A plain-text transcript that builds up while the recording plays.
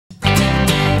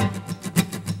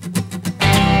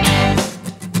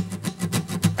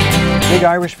Big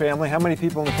Irish family. How many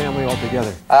people in the family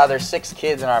altogether? There's 6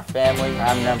 kids in our family.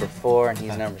 I'm number 4 and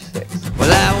he's number 6. Well,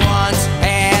 I once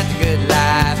had the good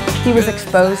life. He was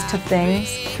exposed to things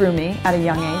through me at a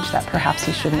young age that perhaps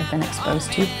he shouldn't have been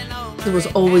exposed to. There was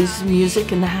always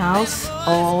music in the house,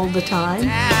 all the time.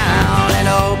 And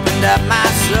opened up my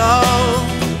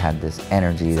soul. We had this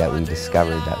energy that we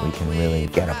discovered that we can really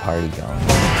get a party going.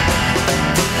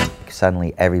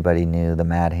 Suddenly everybody knew the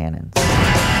Mad Hannans.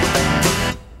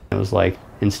 It was like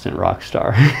instant rock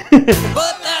star. But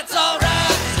that's all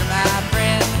right, you're my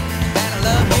friend, and I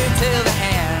love you till the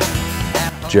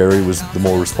end. Jerry was the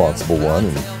more responsible one,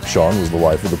 and Sean was the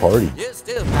life of the party. You're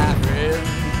still my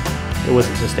friend. It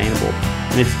wasn't sustainable.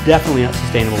 And it's definitely not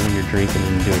sustainable when you're drinking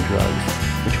and doing drugs,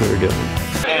 which we were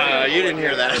doing. You didn't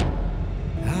hear that.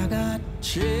 I got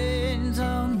chains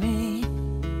on me.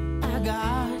 I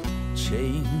got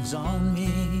chains on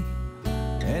me.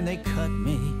 And they cut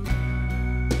me.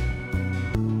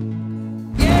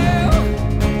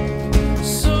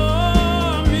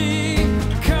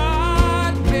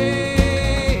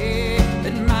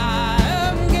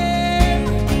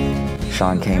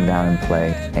 Sean came down and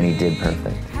played, and he did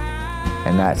perfect.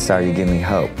 And that started to give me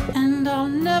hope. And I'll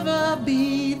never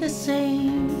be the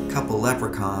same. Couple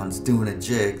leprechauns doing a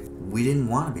jig. We didn't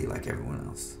want to be like everyone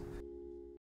else.